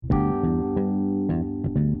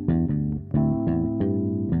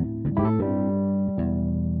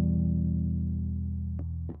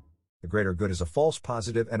greater good is a false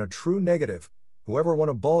positive and a true negative. Whoever won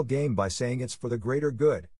a ball game by saying it's for the greater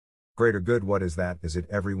good. Greater good, what is that? Is it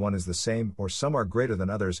everyone is the same, or some are greater than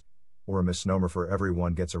others, or a misnomer for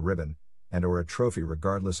everyone gets a ribbon, and or a trophy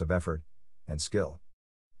regardless of effort and skill?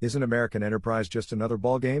 Isn't American enterprise just another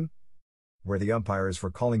ball game? Where the umpire is for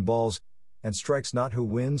calling balls, and strikes not who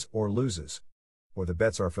wins or loses. Or the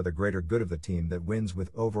bets are for the greater good of the team that wins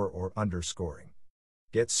with over or under scoring.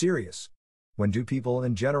 Get serious. When do people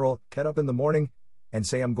in general get up in the morning and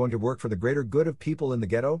say I'm going to work for the greater good of people in the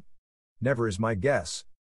ghetto? Never is my guess.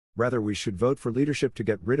 Rather, we should vote for leadership to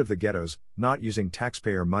get rid of the ghettos, not using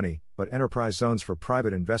taxpayer money, but enterprise zones for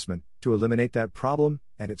private investment, to eliminate that problem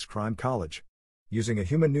and its crime college. Using a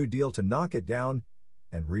human New Deal to knock it down,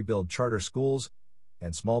 and rebuild charter schools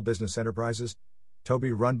and small business enterprises, to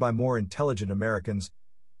be run by more intelligent Americans,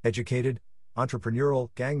 educated, entrepreneurial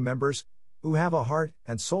gang members, who have a heart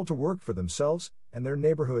and soul to work for themselves and their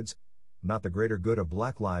neighborhoods, not the greater good of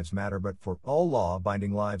Black Lives Matter but for all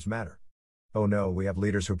law-abiding lives matter. Oh no, we have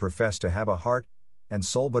leaders who profess to have a heart and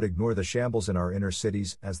soul but ignore the shambles in our inner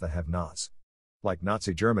cities as the have-nots. Like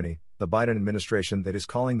Nazi Germany, the Biden administration that is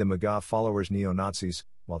calling the MAGA followers neo-Nazis,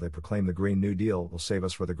 while they proclaim the Green New Deal will save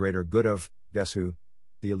us for the greater good of, guess who?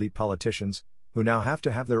 The elite politicians, who now have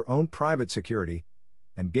to have their own private security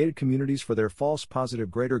and gated communities for their false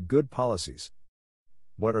positive greater good policies.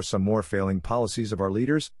 What are some more failing policies of our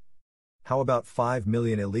leaders? How about 5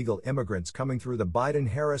 million illegal immigrants coming through the Biden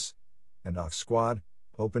Harris and AOC squad,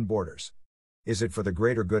 open borders? Is it for the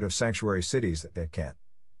greater good of sanctuary cities that they can't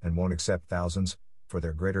and won't accept thousands for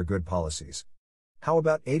their greater good policies? How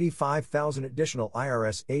about 85,000 additional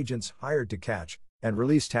IRS agents hired to catch and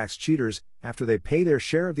release tax cheaters after they pay their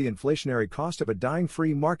share of the inflationary cost of a dying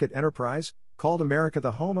free market enterprise, called America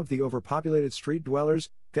the home of the overpopulated street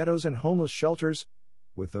dwellers, ghettos and homeless shelters,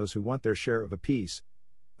 with those who want their share of a piece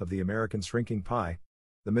of the American shrinking pie?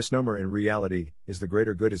 The misnomer in reality is the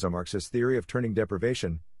greater good is a Marxist theory of turning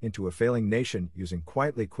deprivation into a failing nation using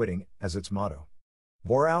quietly quitting as its motto.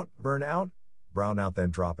 Bore out, burn out, brown out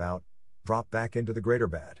then drop back into the greater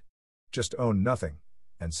bad. Just own nothing,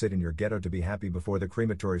 and sit in your ghetto to be happy before the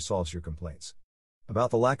crematory solves your complaints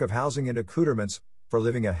about the lack of housing and accoutrements for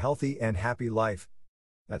living a healthy and happy life.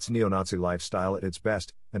 That's neo-Nazi lifestyle at its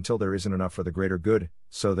best, until there isn't enough for the greater good,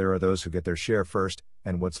 so there are those who get their share first,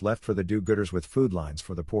 and what's left for the do-gooders with food lines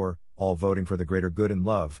for the poor, all voting for the greater good and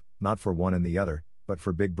love, not for one and the other, but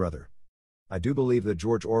for Big Brother. I do believe that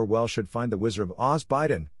George Orwell should find the Wizard of Oz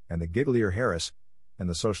Biden, and the gigglier Harris, and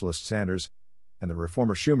the Socialist Sanders, and the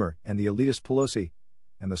Reformer Schumer, and the Elitist Pelosi,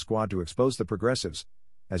 and the squad to expose the progressives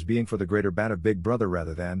as being for the greater bad of Big Brother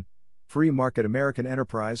rather than free market American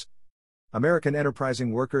enterprise. American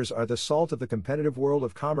enterprising workers are the salt of the competitive world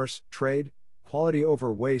of commerce, trade, quality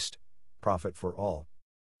over waste, profit for all.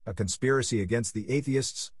 A conspiracy against the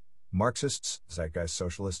atheists, Marxists, Zeitgeist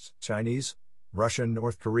Socialists, Chinese, Russian,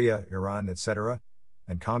 North Korea, Iran, etc.,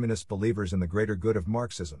 and communist believers in the greater good of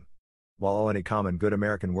Marxism. While all any common good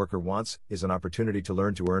American worker wants is an opportunity to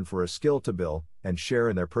learn to earn for a skill to bill and share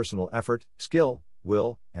in their personal effort, skill,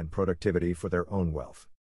 will, and productivity for their own wealth.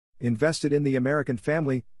 Invested in the American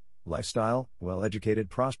family, lifestyle,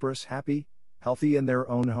 well-educated, prosperous, happy, healthy in their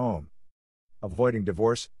own home. Avoiding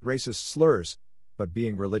divorce, racist slurs, but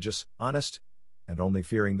being religious, honest, and only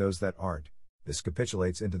fearing those that aren't. This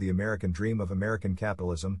capitulates into the American dream of American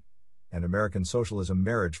capitalism and American socialism,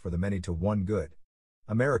 marriage for the many to one good.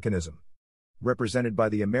 Americanism. Represented by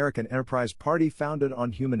the American Enterprise Party founded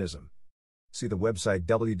on humanism. See the website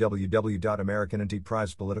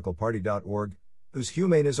www.americanenterprisepoliticalparty.org, whose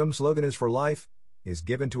humanism slogan is for life, is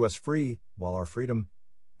given to us free, while our freedom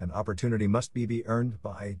and opportunity must be earned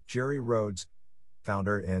by Jerry Rhodes,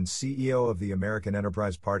 founder and CEO of the American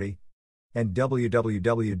Enterprise Party, and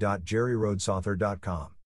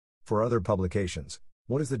www.jerryrhodesauthor.com. For other publications,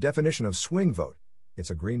 what is the definition of swing vote?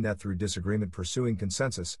 It's a green net through disagreement pursuing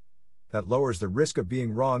consensus that lowers the risk of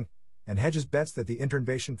being wrong and hedges bets that the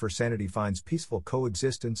intervention for sanity finds peaceful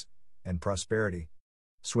coexistence and prosperity.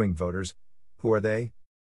 Swing voters. Who are they?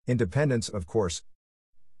 Independents, of course.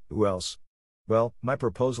 Who else? Well, my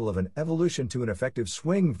proposal of an evolution to an effective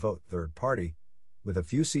swing vote third party, with a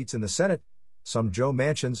few seats in the Senate, some Joe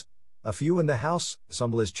Manchins, a few in the House,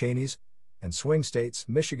 some Liz Cheneys, and swing states,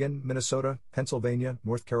 Michigan, Minnesota, Pennsylvania,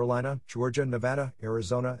 North Carolina, Georgia, Nevada,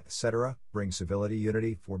 Arizona, etc., bring civility,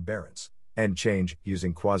 unity, forbearance, and change,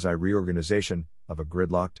 using quasi-reorganization of a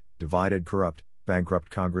gridlocked, divided, corrupt, bankrupt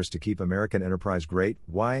Congress to keep American enterprise great.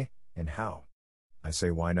 Why, and how? I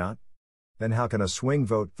say why not? Then how can a swing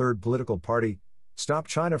vote third political party stop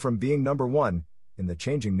China from being number one in the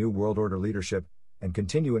changing New World Order leadership and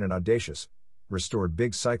continue in an audacious, restored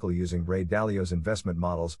big cycle using Ray Dalio's investment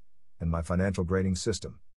models and my financial grading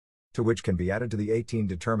system, to which can be added to the 18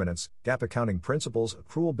 determinants, gap accounting principles,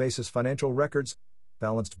 accrual basis financial records,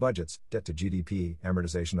 balanced budgets, debt to GDP,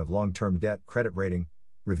 amortization of long-term debt, credit rating,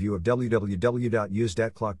 review of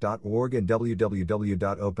www.usedebtclock.org and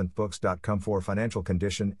www.openbooks.com for financial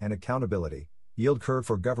condition and accountability, yield curve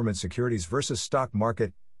for government securities versus stock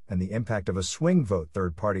market, and the impact of a swing vote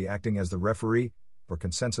third party acting as the referee for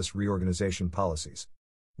consensus reorganization policies.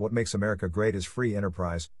 What makes America great is free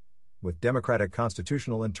enterprise, with democratic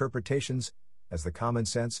constitutional interpretations as the common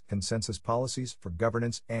sense consensus policies for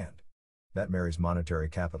governance, and that marries monetary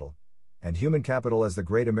capital and human capital as the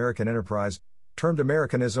great American enterprise, termed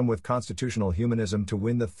Americanism with constitutional humanism to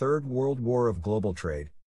win the Third World War of global trade.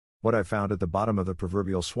 What I found at the bottom of the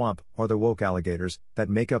proverbial swamp are the woke alligators that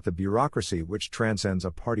make up the bureaucracy which transcends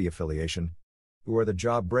a party affiliation, who are the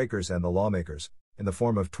job breakers and the lawmakers, in the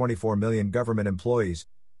form of 24 million government employees,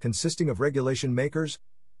 consisting of regulation makers,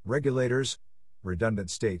 regulators,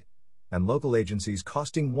 redundant state, and local agencies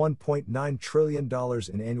costing $1.9 trillion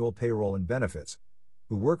in annual payroll and benefits,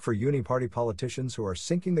 who work for uniparty politicians who are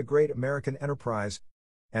sinking the great American enterprise,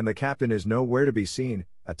 and the captain is nowhere to be seen,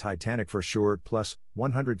 a Titanic for sure, plus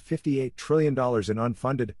 $158 trillion in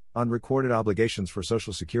unfunded, unrecorded obligations for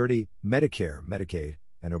Social Security, Medicare, Medicaid,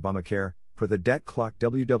 and Obamacare, for the debt clock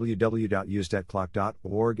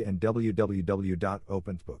www.usedebtclock.org and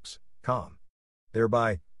www.openbooks.com.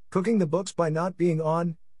 Thereby, cooking the books by not being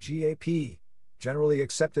on GAAP, generally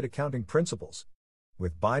accepted accounting principles.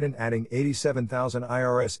 With Biden adding 87,000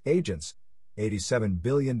 IRS agents, $87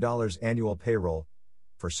 billion annual payroll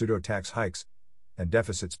for pseudo-tax hikes, and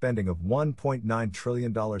deficit spending of $1.9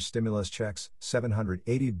 trillion stimulus checks,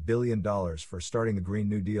 $780 billion for starting the Green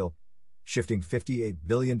New Deal, shifting $58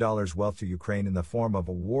 billion wealth to Ukraine in the form of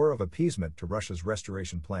a war of appeasement to Russia's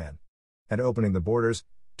restoration plan, and opening the borders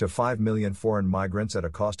to 5 million foreign migrants at a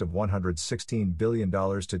cost of $116 billion to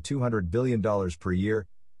 $200 billion per year,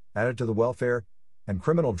 added to the welfare and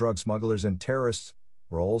criminal drug smugglers and terrorists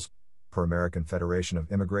rolls, per American Federation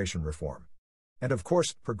of Immigration Reform. And of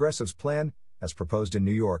course, progressives' plan, as proposed in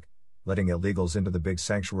New York, letting illegals into the big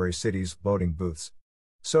sanctuary cities' voting booths.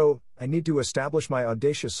 So, I need to establish my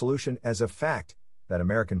audacious solution as a fact, that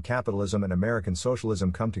American capitalism and American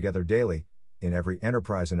socialism come together daily, in every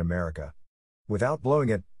enterprise in America. Without blowing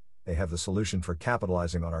it, they have the solution for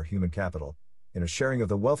capitalizing on our human capital, in a sharing of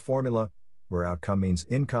the wealth formula, where outcome means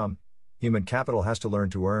income. Human capital has to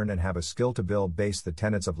learn to earn and have a skill to build base the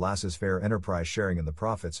tenets of laissez-faire enterprise sharing in the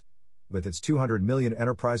profits, with its 200 million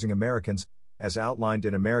enterprising Americans, as outlined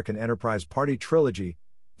in American Enterprise Party Trilogy,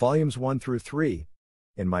 Volumes 1 through 3.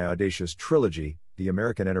 In my audacious trilogy, the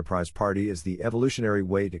American Enterprise Party is the evolutionary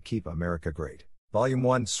way to keep America great. Volume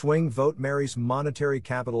 1, Swing Vote marries monetary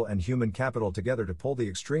capital and human capital together to pull the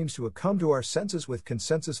extremes to a come to our senses with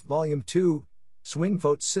consensus. Volume 2, Swing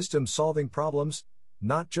Vote System Solving Problems,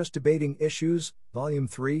 not just debating issues. Volume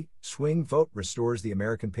 3, Swing Vote restores the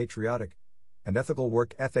American patriotic and ethical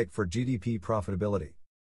work ethic for GDP profitability.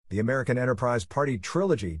 The American Enterprise Party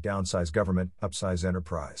Trilogy, Downsize Government, Upsize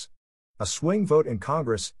Enterprise. A swing vote in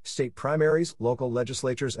Congress, state primaries, local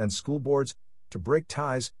legislatures and school boards, to break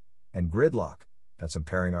ties and gridlock that's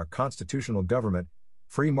impairing our constitutional government,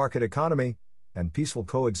 free market economy, and peaceful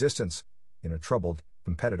coexistence in a troubled,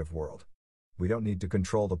 competitive world. We don't need to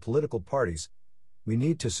control the political parties. We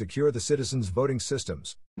need to secure the citizens' voting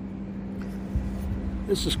systems.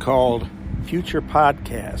 This is called Future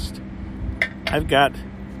Podcast. I've got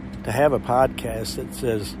to have a podcast that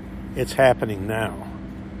says it's happening now.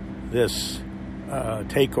 This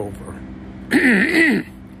takeover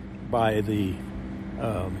by the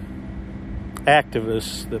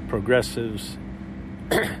activists, the progressives,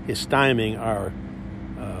 is stymieing our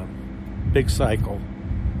big cycle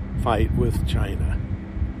fight with China.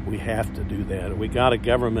 We have to do that. We got a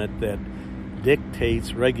government that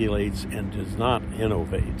dictates, regulates, and does not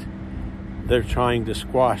innovate. They're trying to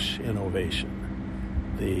squash innovation.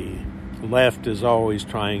 The left is always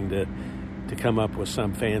trying to come up with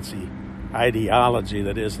some fancy ideology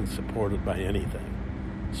that isn't supported by anything.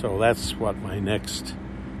 So that's what my next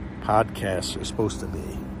podcast is supposed to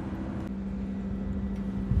be.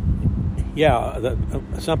 Yeah,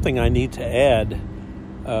 something I need to add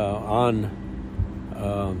on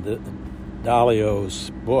the Dalio's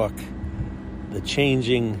book, The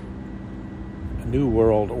Changing New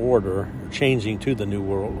World Order, Changing to the New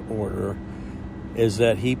World Order, is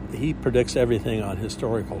that he predicts everything on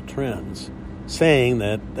historical trends, saying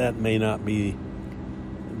that may not be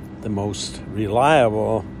the most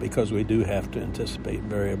reliable because we do have to anticipate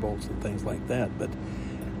variables and things like that.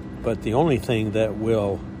 But the only thing that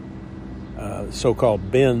will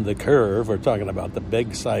so-called bend the curve, we're talking about the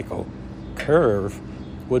big cycle curve,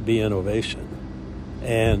 would be innovation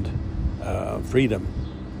and freedom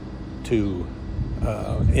to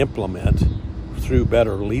implement through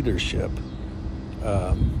better leadership,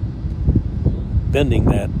 bending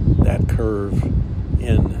that curve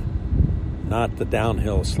in not the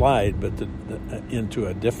downhill slide, but into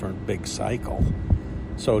a different big cycle.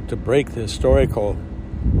 So to break the historical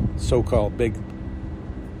so-called big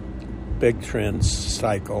trend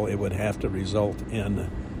cycle, it would have to result in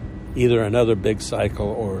either another big cycle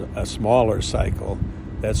or a smaller cycle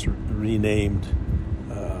that's renamed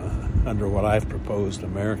under what I've proposed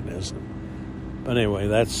Americanism. But anyway,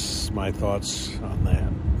 that's my thoughts on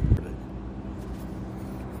that.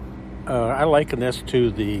 I liken this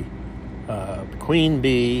to the queen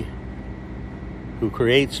bee who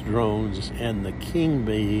creates drones and the king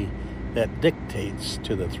bee that dictates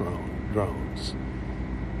to the drones.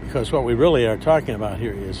 Because what we really are talking about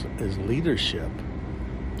here is leadership,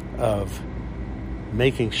 of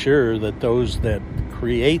making sure that those that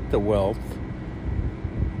create the wealth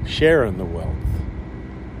share in the wealth.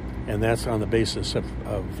 And that's on the basis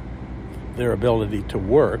of their ability to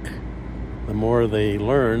work. The more they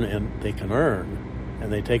learn and they can earn,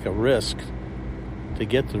 and they take a risk to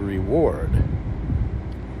get the reward.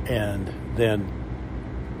 And then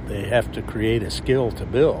they have to create a skill to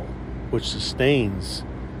build, which sustains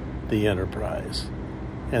the enterprise.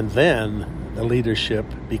 And then the leadership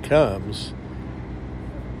becomes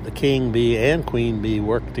the king bee and queen bee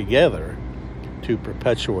work together to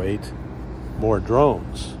perpetuate more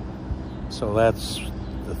drones. So that's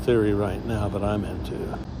the theory right now that I'm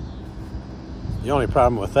into. The only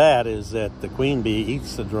problem with that is that the queen bee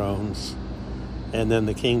eats the drones, and then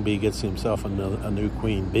the king bee gets himself a new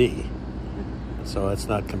queen bee. So it's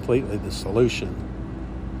not completely the solution.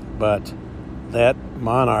 But that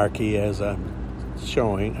monarchy, as I'm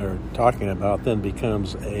showing or talking about, then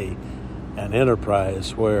becomes an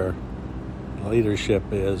enterprise where leadership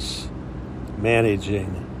is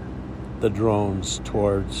managing the drones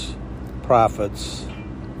towards profits,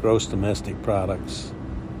 gross domestic products,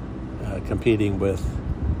 competing with,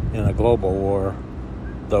 in a global war,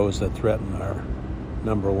 those that threaten our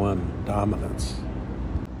number one dominance.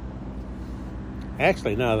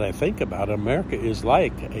 Actually, now that I think about it, America is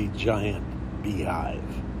like a giant beehive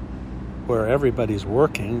where everybody's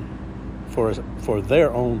working for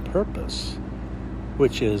their own purpose,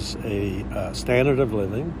 which is a standard of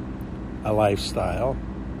living, a lifestyle,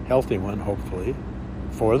 healthy one hopefully,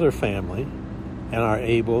 for their family, and are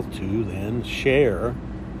able to then share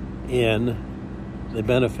in the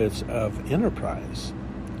benefits of enterprise,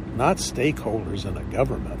 not stakeholders in a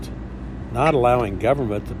government, not allowing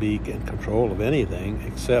government to be in control of anything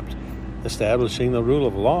except establishing the rule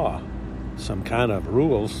of law, some kind of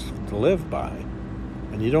rules to live by.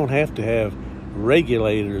 And you don't have to have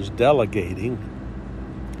regulators delegating.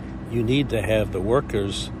 You need to have the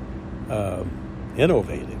workers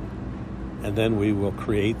innovating. And then we will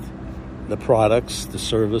create the products, the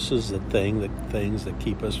services, the things that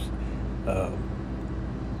keep us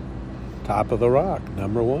top of the rock,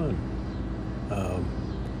 number one.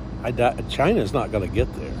 China's not going to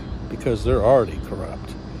get there because they're already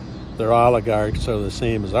corrupt. Their oligarchs are the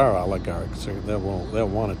same as our oligarchs. They'll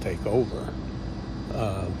want to take over.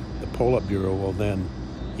 The Politburo will then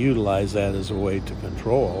utilize that as a way to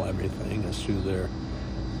control everything, as through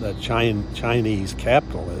the Chinese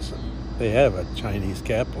capitalism. They have a Chinese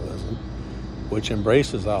capitalism which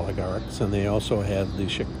embraces oligarchs, and they also have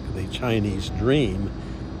the Chinese dream,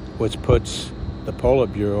 which puts the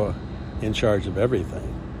Politburo in charge of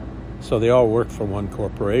everything. So they all work for one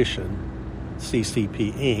corporation,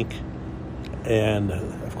 CCP Inc., and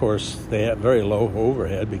of course they have very low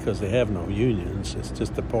overhead because they have no unions. It's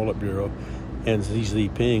just the Politburo and Xi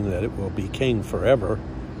Jinping that it will be king forever,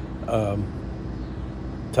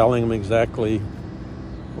 telling them exactly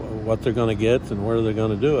what they're going to get and where they're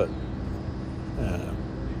going to do it.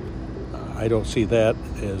 I don't see that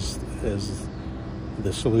as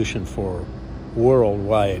the solution for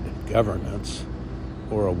worldwide governance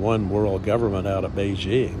or a one world government out of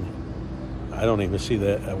Beijing. I don't even see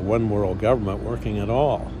that a one world government working at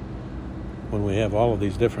all when we have all of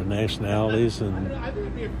these different nationalities and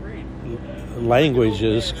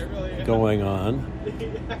languages going on,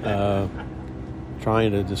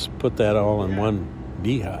 trying to just put that all in one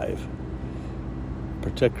beehive,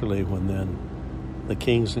 particularly when then the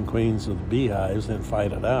kings and queens of the beehives then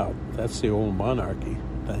fight it out. That's the old monarchy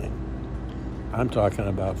thing. I'm talking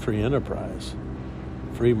about free enterprise,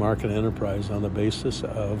 free market enterprise on the basis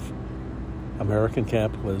of American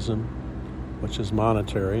capitalism which is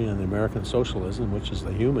monetary, and the American socialism, which is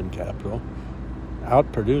the human capital,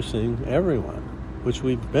 outproducing everyone, which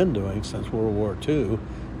we've been doing since World War II,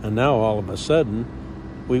 and now all of a sudden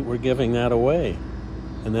we're giving that away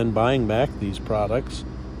and then buying back these products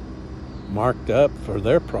marked up for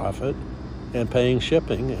their profit and paying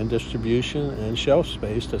shipping and distribution and shelf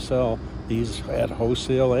space to sell these at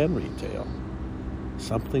wholesale and retail.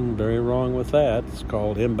 Something very wrong with that. It's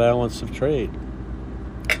called imbalance of trade.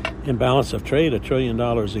 Imbalance of trade, $1 trillion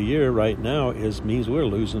a year right now means we're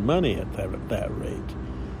losing money at that rate.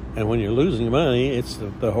 And when you're losing money, it's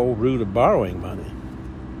the whole root of borrowing money,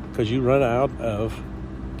 because you run out of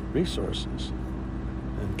resources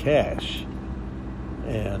and cash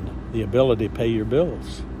and the ability to pay your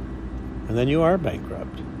bills. And then you are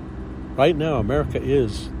bankrupt. Right now, America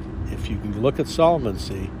is, if you can look at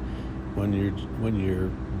solvency, when your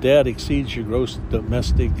debt exceeds your gross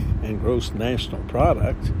domestic and gross national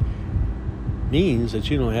product, means that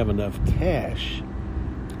you don't have enough cash,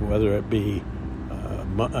 whether it be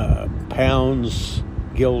pounds,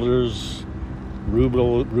 guilders,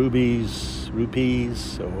 rupees,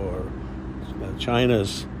 or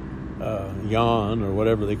China's yuan, or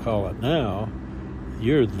whatever they call it now.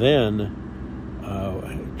 You're then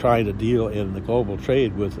trying to deal in the global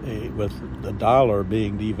trade with the dollar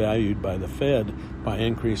being devalued by the Fed by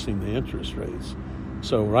increasing the interest rates.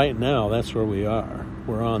 So right now, that's where we are.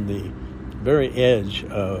 We're on the very edge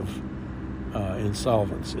of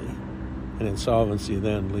insolvency. And insolvency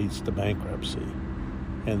then leads to bankruptcy.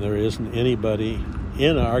 And there isn't anybody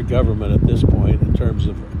in our government at this point, in terms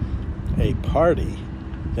of a party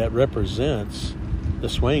that represents the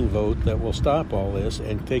swing vote that will stop all this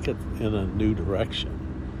and take it in a new direction.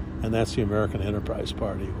 And that's the American Enterprise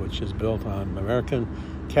Party, which is built on American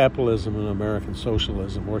capitalism and American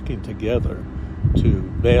socialism working together to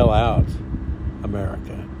bail out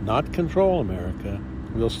America, not control America.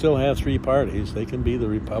 We'll still have three parties. They can be the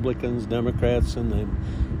Republicans, Democrats, and the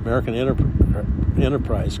American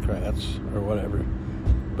Enterprise-crats, or whatever.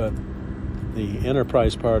 But the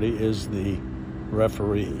Enterprise Party is the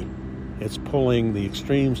referee. It's pulling the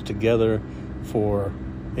extremes together for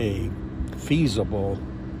a feasible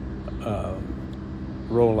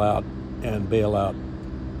rollout and bailout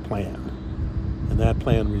plan. And that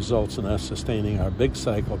plan results in us sustaining our big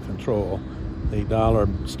cycle control, the dollar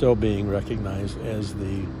still being recognized as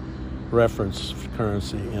the reference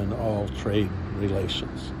currency in all trade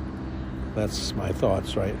relations. That's my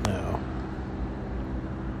thoughts right now.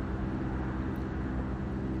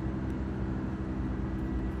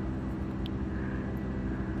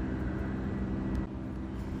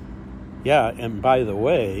 Yeah, and by the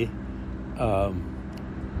way,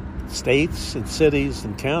 states and cities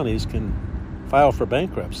and counties can file for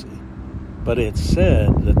bankruptcy, but it's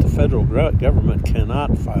said that the federal government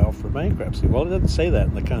cannot file for bankruptcy. Well, it doesn't say that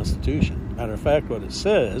in the Constitution. Matter of fact, what it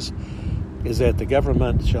says is that the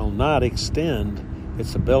government shall not extend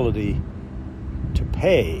its ability to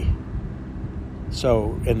pay.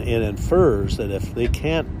 So, and it infers that if they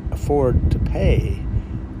can't afford to pay,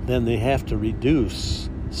 then they have to reduce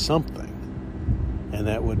something. And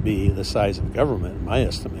that would be the size of government, in my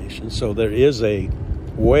estimation. So there is a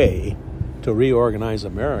way to reorganize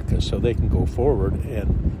America so they can go forward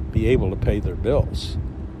and be able to pay their bills.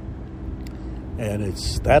 And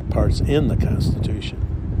that part's in the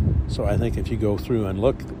Constitution. So I think if you go through and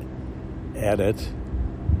look at it,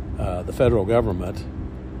 the federal government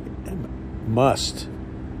must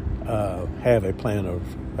have a plan of,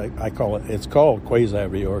 it's called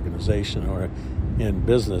quasi-reorganization, or in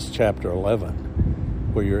business, Chapter 11,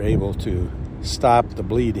 where you're able to stop the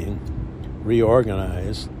bleeding,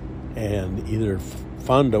 reorganize, and either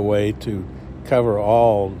fund a way to cover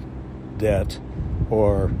all debt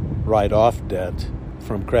or write off debt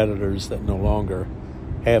from creditors that no longer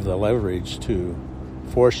have the leverage to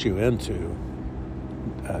force you into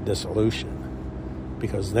dissolution.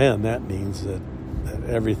 Because then that means that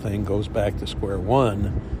everything goes back to square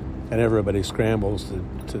one and everybody scrambles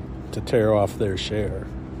to tear off their share.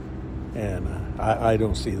 And I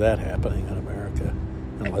don't see that happening in America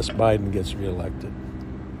unless Biden gets reelected.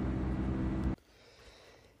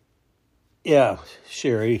 Yeah,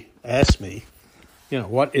 Sherry asked me,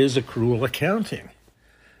 what is accrual accounting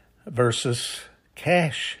versus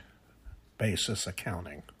cash basis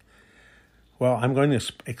accounting? Well, I'm going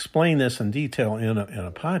to explain this in detail in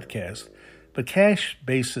a podcast, but cash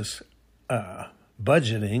basis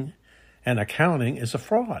budgeting and accounting is a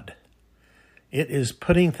fraud. It is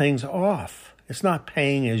putting things off. It's not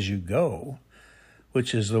paying as you go,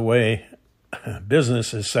 which is the way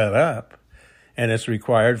business is set up, and it's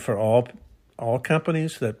required for all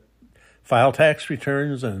companies that file tax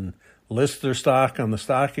returns and list their stock on the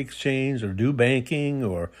stock exchange or do banking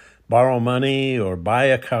or borrow money or buy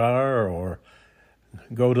a car or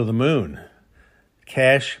go to the moon.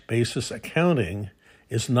 Cash basis accounting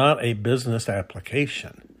is not a business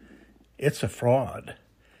application. It's a fraud.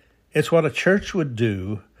 It's what a church would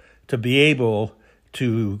do to be able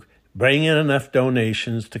to bring in enough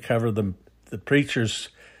donations to cover the preacher's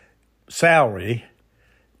salary,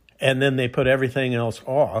 and then they put everything else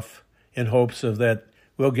off in hopes of that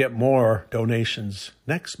we'll get more donations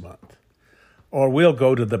next month. Or we'll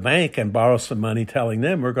go to the bank and borrow some money telling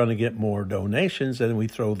them we're going to get more donations, and we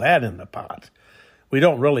throw that in the pot. We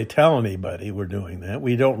don't really tell anybody we're doing that.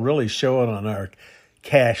 We don't really show it on our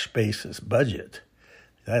cash basis budget.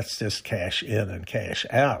 That's just cash in and cash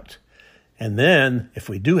out. And then if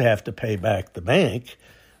we do have to pay back the bank,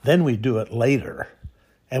 then we do it later.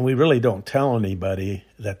 And we really don't tell anybody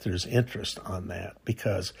that there's interest on that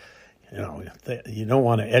because, you don't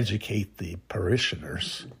want to educate the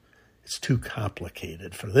parishioners. It's too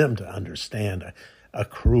complicated for them to understand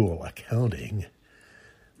accrual accounting.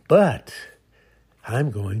 But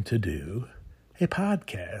I'm going to do a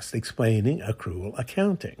podcast explaining accrual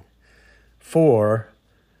accounting for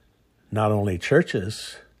not only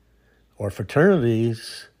churches or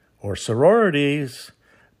fraternities or sororities,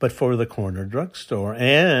 but for the corner drugstore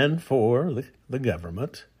and for the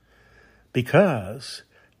government. Because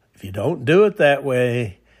if you don't do it that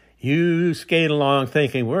way, you skate along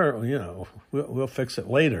thinking, we'll fix it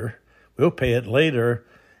later. We'll pay it later,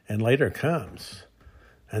 and later comes.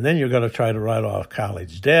 And then you're going to try to write off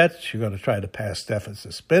college debts. You're going to try to pass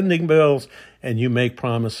deficit spending bills, and you make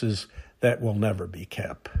promises that will never be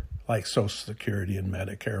kept, like Social Security and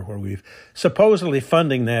Medicare, where we've supposedly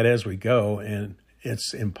funding that as we go, and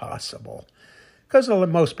it's impossible because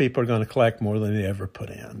most people are going to collect more than they ever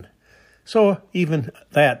put in. So even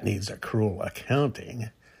that needs accrual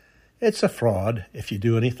accounting. It's a fraud if you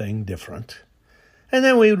do anything different. And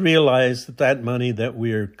then we would realize that money that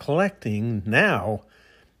we're collecting now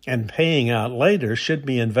and paying out later should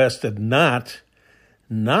be invested not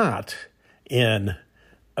in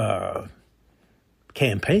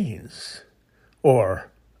campaigns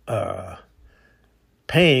or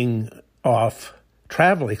paying off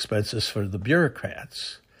travel expenses for the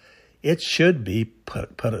bureaucrats. It should be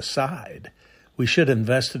put aside. We should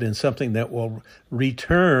invest it in something that will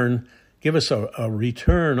give us a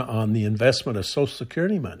return on the investment of Social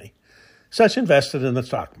Security money, such invested in the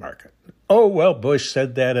stock market. Oh, well, Bush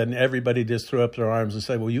said that, and everybody just threw up their arms and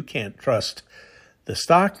said, well, you can't trust the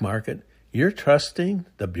stock market. You're trusting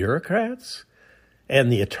the bureaucrats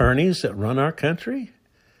and the attorneys that run our country?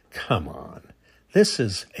 Come on. This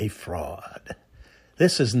is a fraud.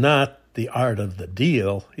 This is not the art of the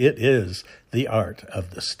deal. It is the art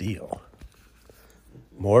of the steal.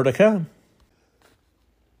 More to come.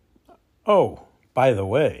 Oh, by the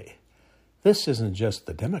way, this isn't just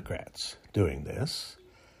the Democrats doing this.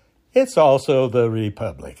 It's also the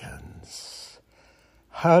Republicans.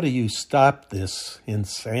 How do you stop this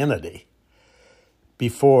insanity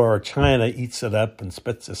before China eats it up and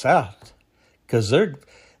spits us out? Because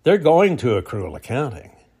they're going to accrual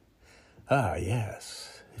accounting. Ah,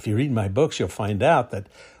 yes. If you read my books, you'll find out that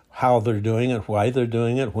how they're doing it, why they're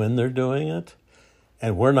doing it, when they're doing it,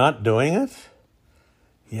 and we're not doing it.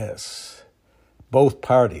 Yes, both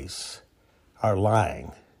parties are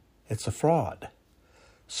lying. It's a fraud.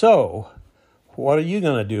 So, what are you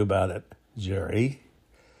going to do about it, Jerry?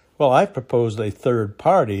 Well, I've proposed a third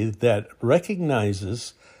party that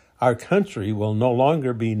recognizes our country will no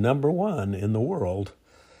longer be number one in the world,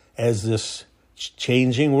 as this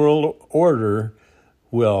changing world order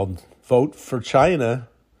will vote for China,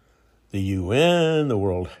 the UN, the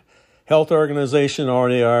World Health Organization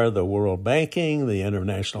already are, the World Banking, the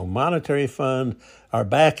International Monetary Fund are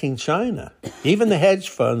backing China. Even the hedge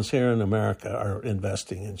funds here in America are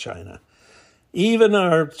investing in China. Even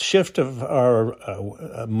our shift of our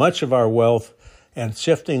much of our wealth and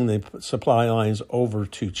shifting the supply lines over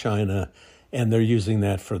to China, and they're using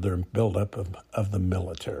that for their buildup of the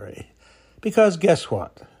military. Because guess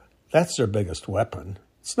what? That's their biggest weapon.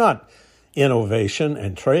 It's not innovation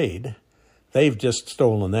and trade. They've just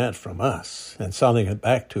stolen that from us and selling it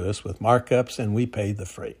back to us with markups, and we pay the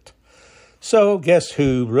freight. So guess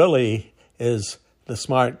who really is the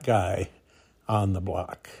smart guy on the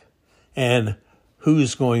block? And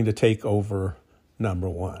who's going to take over number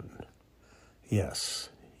one? Yes,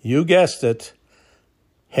 you guessed it.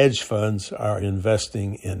 Hedge funds are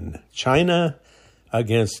investing in China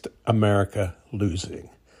against America losing.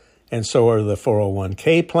 And so are the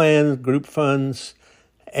 401k plan group funds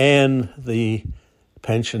and the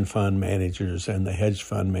pension fund managers and the hedge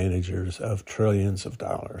fund managers of trillions of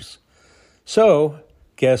dollars. So,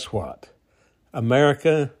 guess what?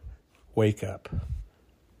 America, wake up.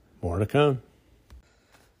 More to come.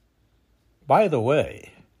 By the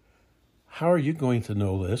way, how are you going to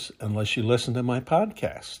know this unless you listen to my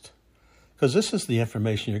podcast? Because this is the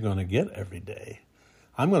information you're going to get every day.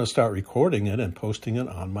 I'm going to start recording it and posting it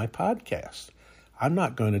on my podcast. I'm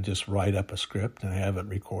not going to just write up a script and have it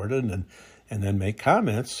recorded and then make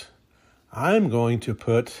comments. I'm going to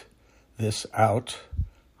put this out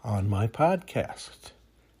on my podcast.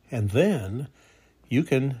 And then you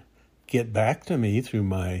can get back to me through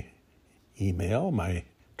my email, my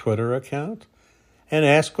Twitter account, and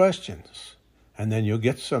ask questions. And then you'll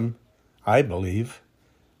get some, I believe,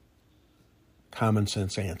 common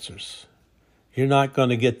sense answers. You're not going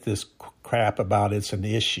to get this crap about it's an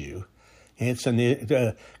issue.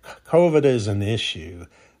 COVID is an issue.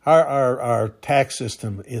 Our tax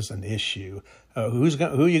system is an issue. Who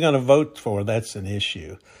are you going to vote for? That's an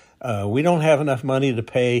issue. We don't have enough money to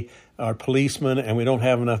pay our policemen, and we don't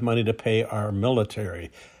have enough money to pay our military.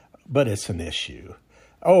 But it's an issue.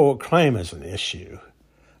 Oh, crime is an issue.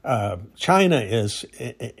 China is,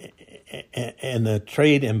 and the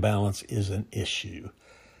trade imbalance is an issue.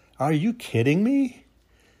 Are you kidding me?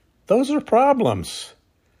 Those are problems.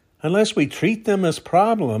 Unless we treat them as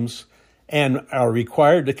problems and are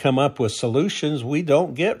required to come up with solutions, we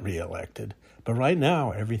don't get reelected. But right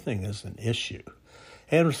now, everything is an issue.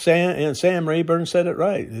 And Sam Rayburn said it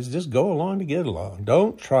right. It's just go along to get along.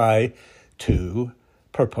 Don't try to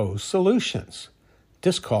propose solutions.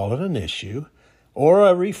 Just call it an issue or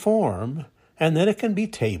a reform, and then it can be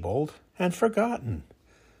tabled and forgotten.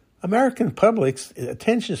 American public's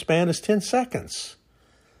attention span is 10 seconds.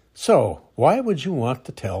 So why would you want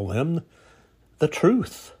to tell them the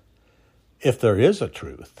truth, if there is a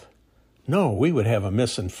truth? No, we would have a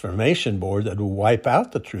misinformation board that would wipe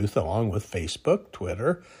out the truth along with Facebook,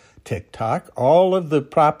 Twitter, TikTok, all of the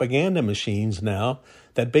propaganda machines now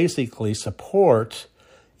that basically support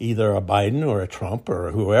either a Biden or a Trump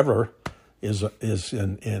or whoever is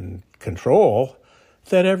in control,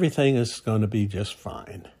 that everything is going to be just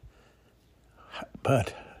fine.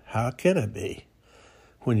 But how can it be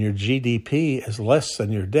when your GDP is less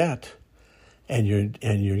than your debt and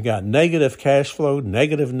you got negative cash flow,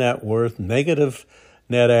 negative net worth, negative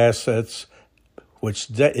net assets, which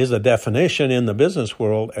is a definition in the business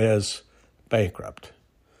world as bankrupt?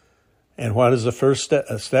 And what is the first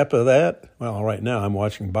step of that? Well, right now I'm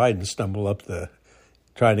watching Biden stumble up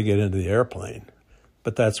trying to get into the airplane.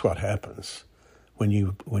 But that's what happens when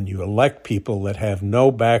you elect people that have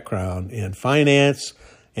no background in finance,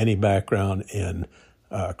 any background in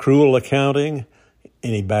accrual accounting,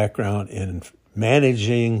 any background in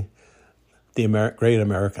managing the great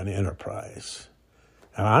American enterprise.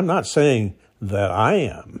 And I'm not saying that I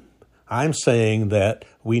am. I'm saying that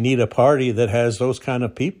we need a party that has those kind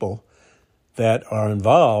of people that are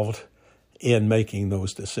involved in making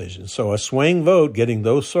those decisions. So a swing vote, getting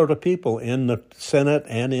those sort of people in the Senate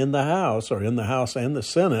and in the House, or in the House and the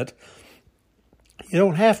Senate, you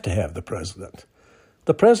don't have to have the president.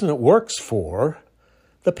 The president works for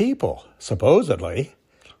the people, supposedly.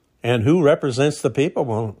 And who represents the people?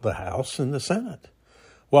 Well, the House and the Senate.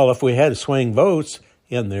 Well, if we had swing votes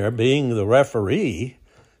in there being the referee,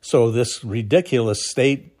 so this ridiculous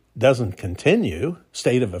state doesn't continue,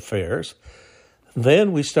 state of affairs,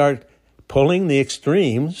 then we start pulling the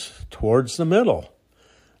extremes towards the middle.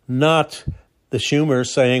 Not the Schumer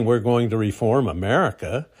saying we're going to reform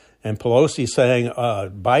America and Pelosi saying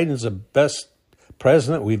Biden's the best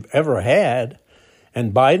president we've ever had,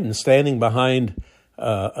 and Biden standing behind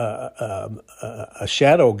a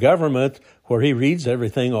shadow government where he reads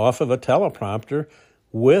everything off of a teleprompter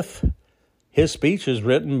with his speeches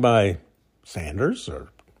written by Sanders or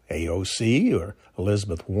AOC or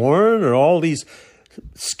Elizabeth Warren or all these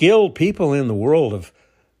skilled people in the world of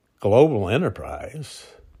global enterprise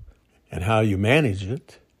and how you manage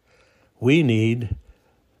it. We need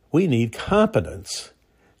competence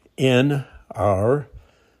in our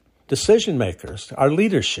decision makers, our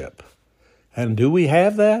leadership. And do we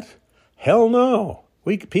have that? Hell no.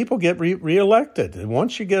 People get reelected. And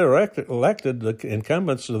once you get elected, the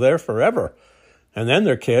incumbents are there forever. And then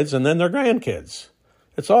their kids, and then their grandkids.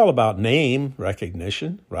 It's all about name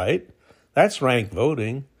recognition, right? That's ranked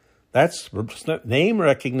voting. That's name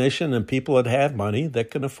recognition and people that have money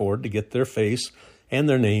that can afford to get their face and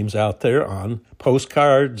their names out there on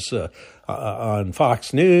postcards, on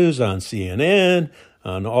Fox News, on CNN,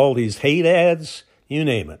 on all these hate ads, you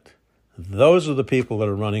name it. Those are the people that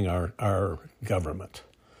are running our government.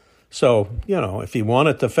 So, if you want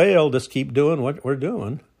it to fail, just keep doing what we're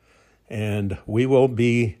doing, and we will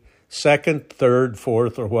be second, third,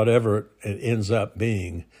 fourth, or whatever it ends up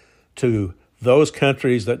being, to those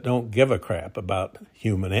countries that don't give a crap about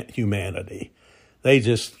humanity. They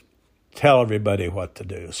just tell everybody what to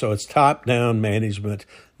do. So it's top-down management,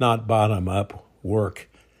 not bottom-up work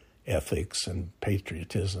ethics and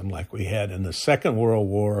patriotism like we had in the Second World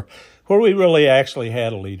War, where we really actually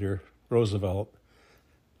had a leader, Roosevelt,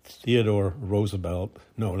 Theodore Roosevelt.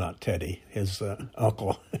 No, not Teddy, his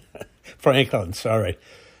uncle, Franklin, sorry.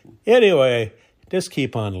 Anyway, just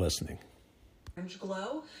keep on listening. Orange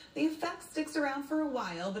glow. The effect sticks around for a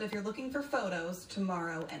while, but if you're looking for photos,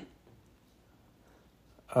 tomorrow and...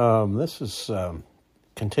 This is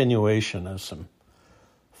continuation of some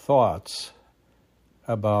thoughts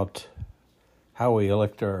about how we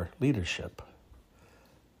elect our leadership.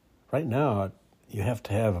 Right now, you have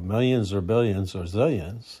to have millions or billions or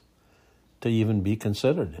zillions to even be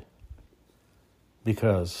considered,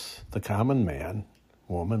 because the common man,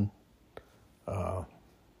 woman,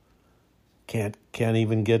 can't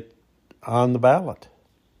even get on the ballot.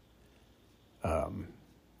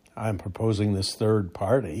 I'm proposing this third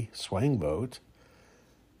party, swing vote,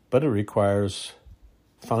 but it requires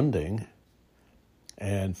funding,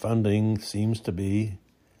 and funding seems to be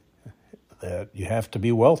that you have to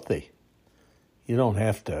be wealthy. You don't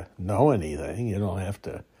have to know anything. You don't have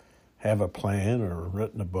to have a plan or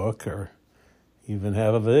written a book or even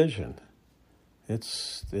have a vision.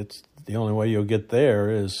 It's the only way you'll get there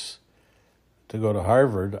is to go to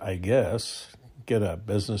Harvard, I guess, get a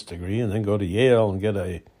business degree, and then go to Yale and get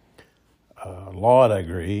a law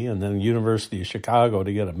degree, and then University of Chicago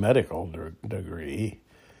to get a medical degree,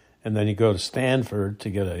 and then you go to Stanford to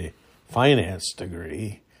get a finance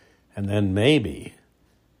degree, and then maybe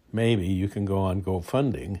you can go on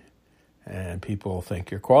GoFunding, and people think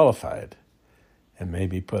you're qualified, and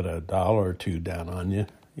maybe put $1 or $2 down on you.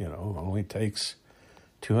 You know, it only takes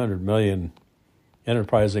 200 million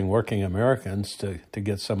enterprising working Americans to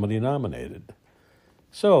get somebody nominated.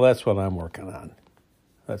 So that's what I'm working on.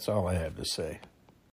 That's all I have to say.